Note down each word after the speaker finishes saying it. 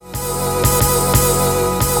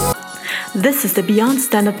This is the Beyond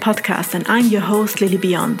Standard podcast, and I'm your host, Lily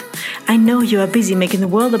Beyond. I know you are busy making the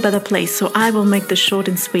world a better place, so I will make this short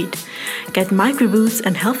and sweet. Get microboosts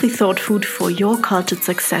and healthy thought food for your cultured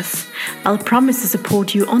success. I'll promise to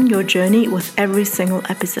support you on your journey with every single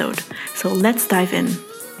episode. So let's dive in.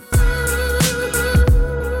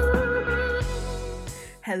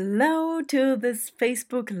 Hello to this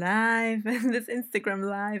Facebook Live and this Instagram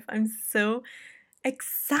Live. I'm so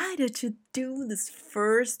excited to do this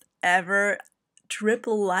first ever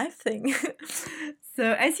triple live thing.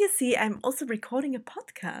 So as you see, I'm also recording a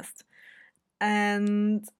podcast,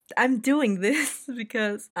 and I'm doing this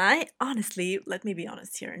because let me be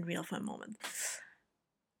honest here and real for a moment.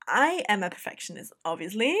 I am a perfectionist,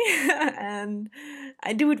 obviously, and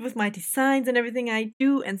I do it with my designs and everything I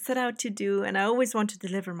do and set out to do, and I always want to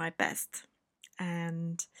deliver my best.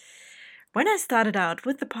 And when I started out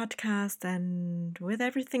with the podcast and with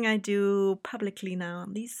everything I do publicly now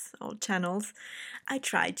on these old channels, I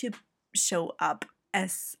try to show up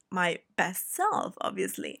as my best self,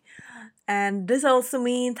 obviously. And this also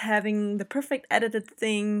means having the perfect edited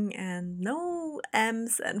thing and no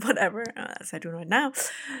M's and whatever, as I do right now.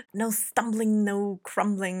 No stumbling, no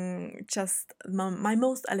crumbling, just my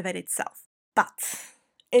most elevated self. But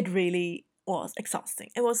it really was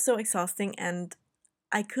exhausting. It was so exhausting, and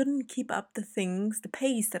I couldn't keep up the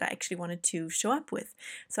pace that I actually wanted to show up with.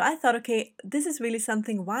 So I thought, okay, this is really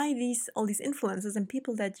something why all these influencers and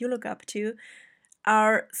people that you look up to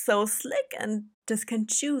are so slick and just can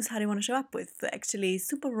choose how they want to show up with. They're actually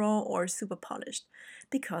super raw or super polished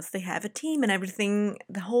because they have a team and everything,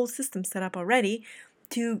 the whole system set up already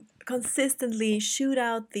to consistently shoot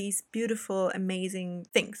out these beautiful, amazing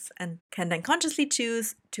things and can then consciously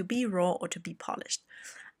choose to be raw or to be polished.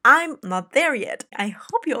 I'm not there yet. I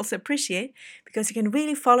hope you also appreciate, because you can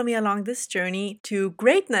really follow me along this journey to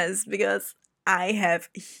greatness, because I have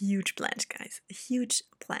huge plans, guys, huge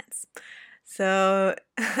plans. So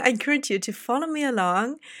I encourage you to follow me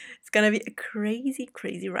along. It's going to be a crazy,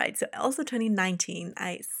 crazy ride. So also 2019,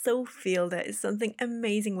 I so feel there is something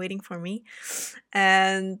amazing waiting for me.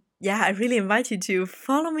 And yeah, I really invite you to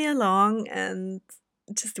follow me along and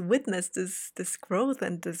just witness this growth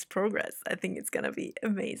and this progress. I think it's gonna be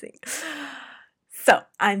amazing. So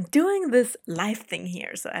I'm doing this live thing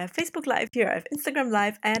here. So I have Facebook Live here, I have Instagram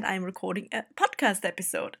Live, and I'm recording a podcast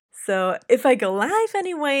episode. So if I go live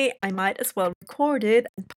anyway, I might as well record it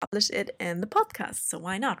and publish it in the podcast. So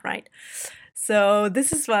why not, right? So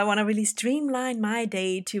this is why I want to really streamline my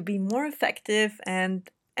day to be more effective and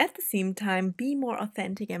at the same time be more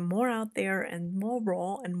authentic and more out there and more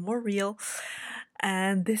raw and more real.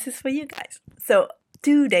 And this is for you guys. So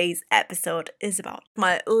today's episode is about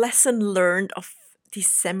my lesson learned of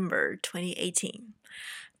December 2018.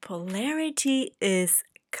 Polarity is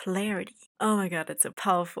clarity. Oh my God, that's so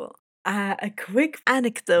powerful. A quick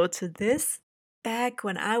anecdote to this. Back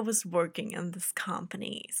when I was working in this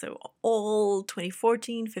company, so all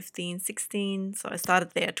 2014, 15, 16, so I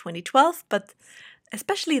started there 2012, but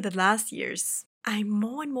especially the last years, I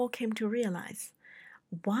more and more came to realize,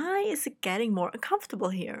 why is it getting more uncomfortable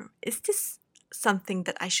here? Is this something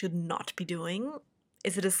that I should not be doing?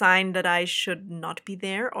 Is it a sign that I should not be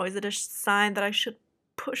there? Or is it a sign that I should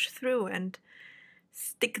push through and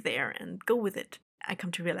stick there and go with it? I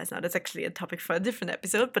come to realize now that's actually a topic for a different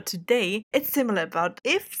episode, but today it's similar about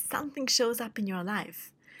if something shows up in your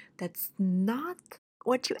life that's not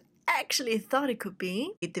what you actually thought it could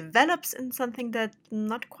be, it develops in something that's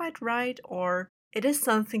not quite right, or it is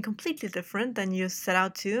something completely different than you set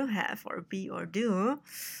out to have or be or do.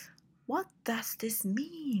 What does this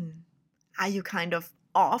mean? Are you kind of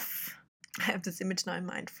off? I have this image now in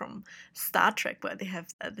mind from Star Trek, where they have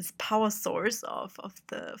this power source of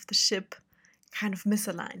the ship kind of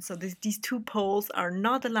misaligned. So these two poles are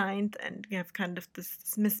not aligned, and you have kind of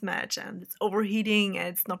this mismatch, and it's overheating and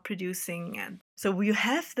it's not producing, and so you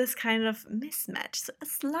have this kind of mismatch. So a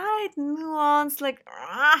slight nuance, like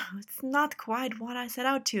it's not quite what I set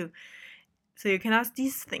out to. So you can ask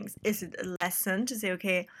these things. Is it a lesson to say,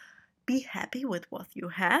 okay, be happy with what you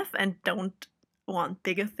have and don't want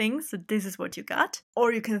bigger things, so this is what you got?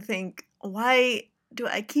 Or you can think, why do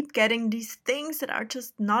I keep getting these things that are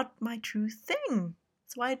just not my true thing?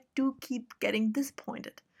 So I do keep getting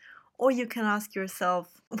disappointed. Or you can ask yourself,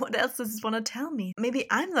 what else does this want to tell me? Maybe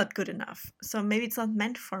I'm not good enough, so maybe it's not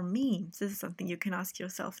meant for me. This is something you can ask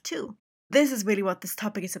yourself too. This is really what this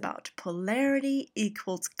topic is about. Polarity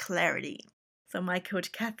equals clarity. So my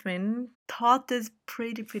coach Catherine taught this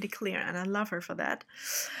pretty clear, and I love her for that,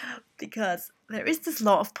 because there is this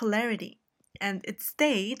law of polarity, and it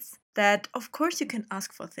states that of course you can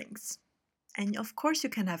ask for things, and of course you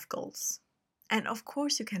can have goals, And of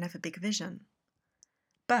course, you can have a big vision.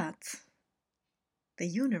 But the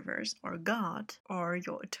universe or God or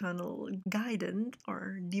your eternal guidance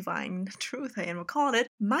or divine truth, I will call it,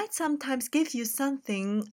 might sometimes give you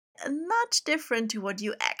something much different to what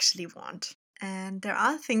you actually want. And there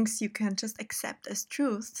are things you can just accept as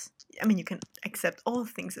truth. I mean, you can accept all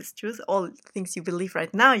things as truth. All things you believe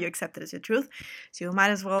right now, you accept it as your truth. So you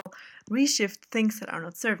might as well reshift things that are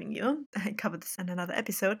not serving you. I covered this in another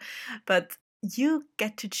episode. But you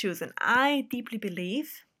get to choose. And I deeply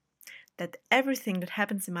believe that everything that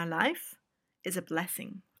happens in my life is a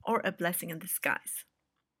blessing or a blessing in disguise.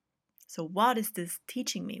 So what is this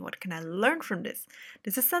teaching me? What can I learn from this?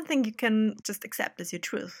 This is something you can just accept as your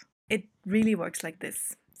truth. It really works like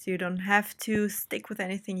this. So you don't have to stick with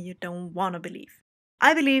anything you don't want to believe.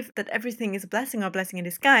 I believe that everything is a blessing or a blessing in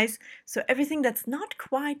disguise. So everything that's not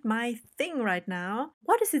quite my thing right now,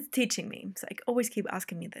 what is it teaching me? So I always keep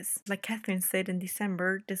asking me this. Like Catherine said in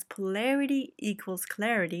December, this polarity equals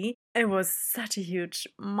clarity. It was such a huge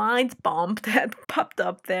mind bomb that popped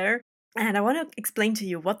up there. And I want to explain to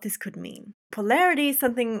you what this could mean. Polarity is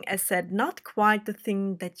something, as said, not quite the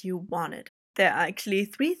thing that you wanted. There are actually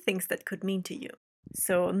 3 things that could mean to you.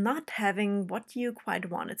 So not having what you quite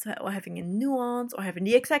wanted, or having a nuance, or having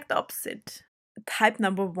the exact opposite. Type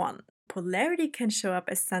number 1. Polarity can show up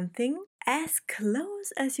as something as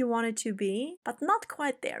close as you want it to be, but not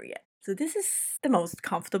quite there yet. So this is the most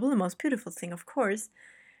comfortable, the most beautiful thing, of course.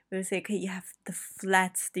 We'll say, okay, you have the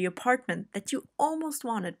flats, the apartment that you almost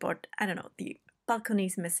wanted, but I don't know, the balcony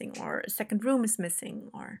is missing, or a second room is missing,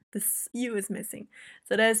 or this view is missing.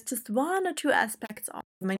 So there's just 1 or 2 aspects of it.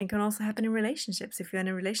 I mean, it can also happen in relationships. If you're in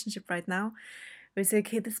a relationship right now, we say,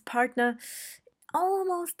 okay, this partner,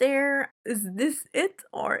 almost there. Is this it,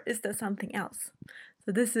 or is there something else?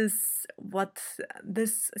 So this is what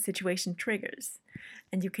this situation triggers.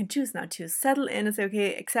 And you can choose now to settle in and say,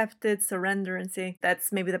 okay, accept it, surrender, and say,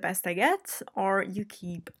 that's maybe the best I get. Or you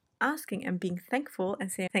keep asking and being thankful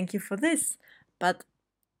and say, thank you for this, but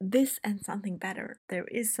this and something better. There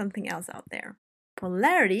is something else out there.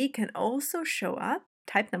 Polarity can also show up,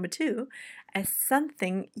 type number 2, as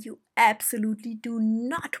something you absolutely do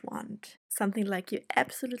not want. Something like you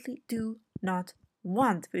absolutely do not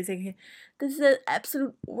want. We say, okay, this is an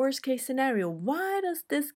absolute worst case scenario. Why does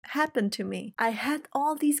this happen to me? I had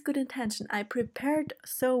all these good intentions. I prepared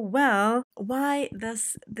so well. Why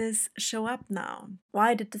does this show up now?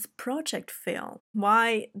 Why did this project fail?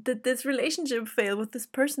 Why did this relationship fail with this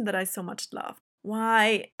person that I so much loved?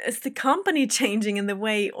 Why is the company changing in the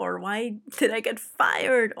way? Or why did I get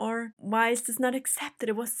fired? Or why is this not accepted?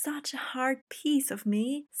 It was such a hard piece of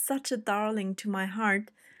me, such a darling to my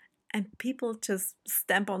heart. And people just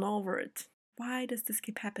stamp on over it. Why does this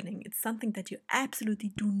keep happening? It's something that you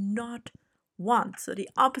absolutely do not want. So the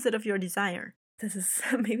opposite of your desire. This is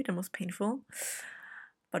maybe the most painful.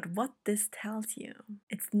 But what this tells you,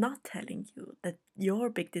 it's not telling you that your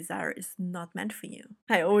big desire is not meant for you.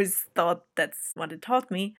 I always thought that's what it taught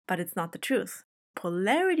me, but it's not the truth.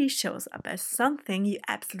 Polarity shows up as something you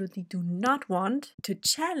absolutely do not want to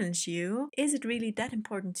challenge you. Is it really that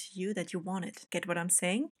important to you that you want it? Get what I'm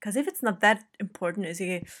saying? Because if it's not that important,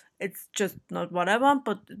 it's just not what I want,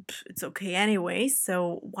 but it's okay anyway.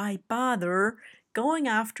 So why bother going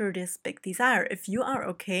after this big desire if you are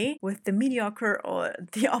okay with the mediocre or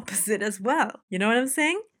the opposite as well? You know what I'm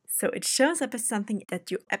saying? So it shows up as something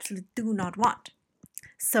that you absolutely do not want.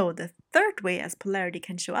 So the third way as polarity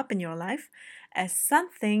can show up in your life as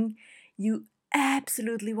something you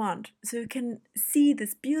absolutely want. So you can see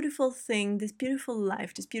this beautiful thing, this beautiful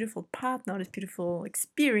life, this beautiful partner, this beautiful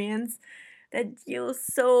experience that you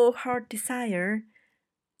so hard desire,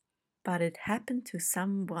 but it happened to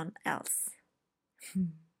someone else.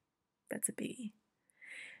 That's a biggie.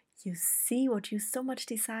 You see what you so much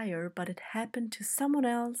desire, but it happened to someone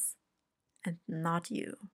else and not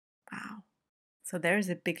you. Wow. So there's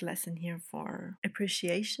a big lesson here for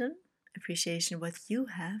appreciation what you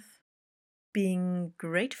have, being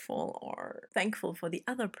grateful or thankful for the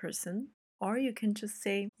other person, or you can just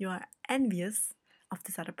say you are envious of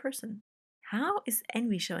this other person. How is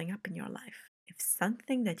envy showing up in your life? If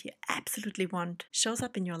something that you absolutely want shows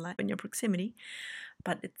up in your life, in your proximity,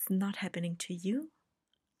 but it's not happening to you,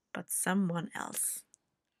 but someone else.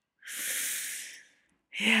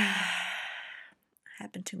 Yeah.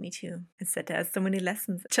 Happened to me too. It's that there's so many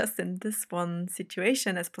lessons just in this one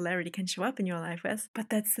situation as polarity can show up in your life as. But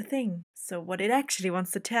that's the thing. So what it actually wants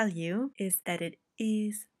to tell you is that it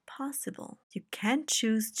is possible. You can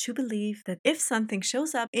choose to believe that if something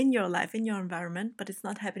shows up in your life, in your environment, but it's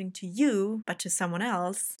not happening to you, but to someone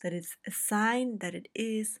else, that it's a sign that it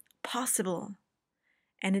is possible.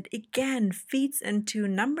 And it again feeds into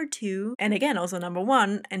number 2, and again also number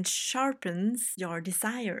 1, and sharpens your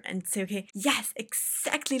desire and say, okay, yes,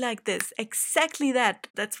 exactly like this, exactly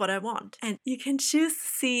that's what I want. And you can choose to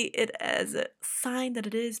see it as a sign that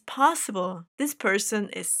it is possible. This person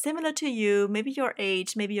is similar to you, maybe your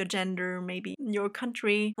age, maybe your gender, maybe your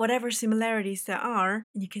country, whatever similarities there are.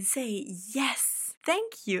 And you can say, yes,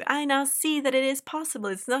 thank you. I now see that it is possible.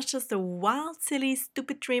 It's not just a wild, silly,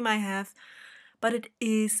 stupid dream I have, but it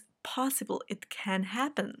is possible. It can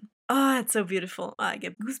happen. Oh, it's so beautiful. I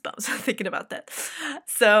get goosebumps thinking about that.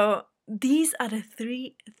 So these are the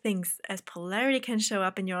 3 things as polarity can show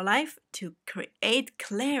up in your life to create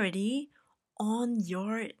clarity on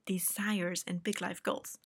your desires and big life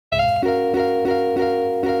goals.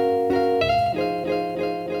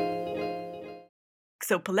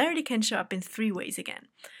 So polarity can show up in 3 ways again.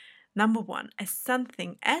 Number 1, as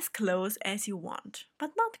something as close as you want,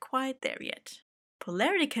 but not quite there yet.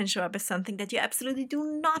 Polarity can show up as something that you absolutely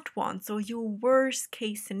do not want, so your worst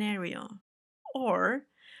case scenario. Or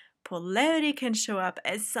polarity can show up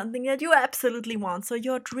as something that you absolutely want, so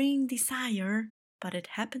your dream desire, but it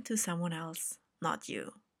happened to someone else, not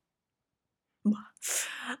you.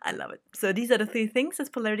 I love it. So these are the 3 things as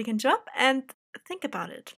polarity can show up, and think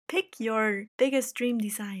about it. Pick your biggest dream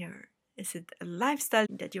desire. Is it a lifestyle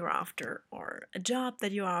that you're after, or a job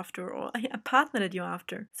that you're after, or a partner that you're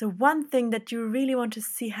after? So one thing that you really want to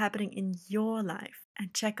see happening in your life,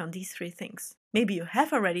 and check on these 3 things. Maybe you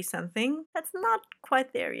have already something that's not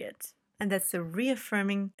quite there yet. And that's a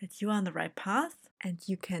reaffirming that you are on the right path, and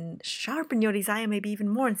you can sharpen your desire maybe even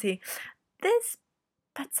more and say, this,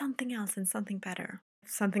 but something else and something better.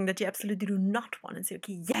 Something that you absolutely do not want, and say,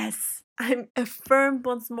 okay, yes, I'm affirmed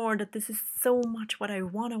once more that this is so much what I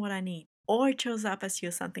want and what I need. Or it shows up as you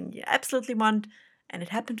something you absolutely want and it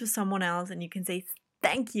happened to someone else, and you can say,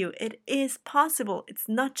 thank you, it is possible. It's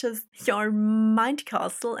not just your mind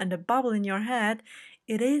castle and a bubble in your head.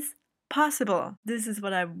 It is possible. This is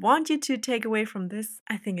what I want you to take away from this.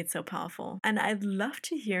 I think it's so powerful. And I'd love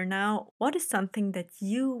to hear now, what is something that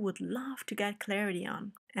you would love to get clarity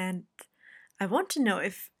on? And I want to know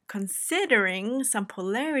if considering some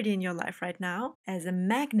polarity in your life right now as a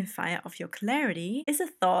magnifier of your clarity is a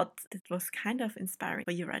thought that was kind of inspiring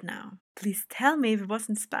for you right now. Please tell me if it was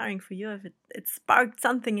inspiring for you, if it sparked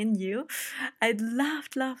something in you. I'd love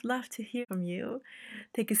to hear from you.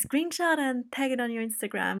 Take a screenshot and tag it on your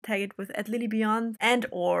Instagram. Tag it with @LilyBeyond, and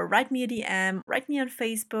or write me a DM, write me on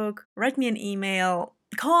Facebook, write me an email,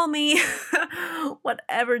 call me,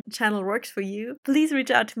 whatever channel works for you. Please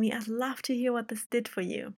reach out to me. I'd love to hear what this did for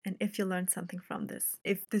you and if you learned something from this.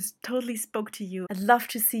 If this totally spoke to you, I'd love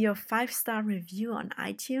to see your 5-star review on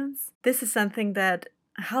iTunes. This is something that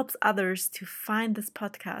helps others to find this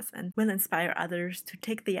podcast and will inspire others to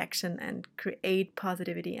take the action and create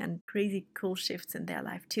positivity and crazy cool shifts in their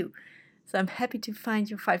life too. So I'm happy to find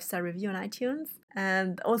your 5-star review on iTunes,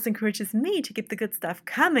 and also encourages me to keep the good stuff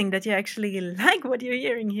coming, that you actually like what you're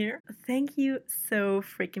hearing here. Thank you so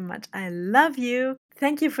freaking much. I love you.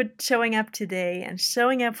 Thank you for showing up today and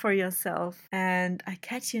showing up for yourself, and I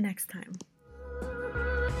catch you next time.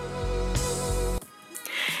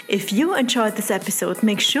 If you enjoyed this episode,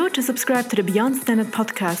 make sure to subscribe to the Beyond Standard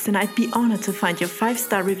podcast, and I'd be honored to find your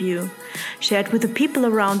 5-star review. Share it with the people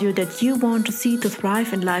around you that you want to see to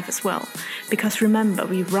thrive in life as well. Because remember,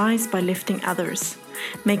 we rise by lifting others.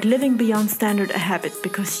 Make living beyond standard a habit,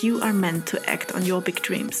 because you are meant to act on your big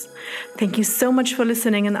dreams. Thank you so much for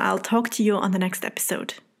listening, and I'll talk to you on the next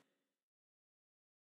episode.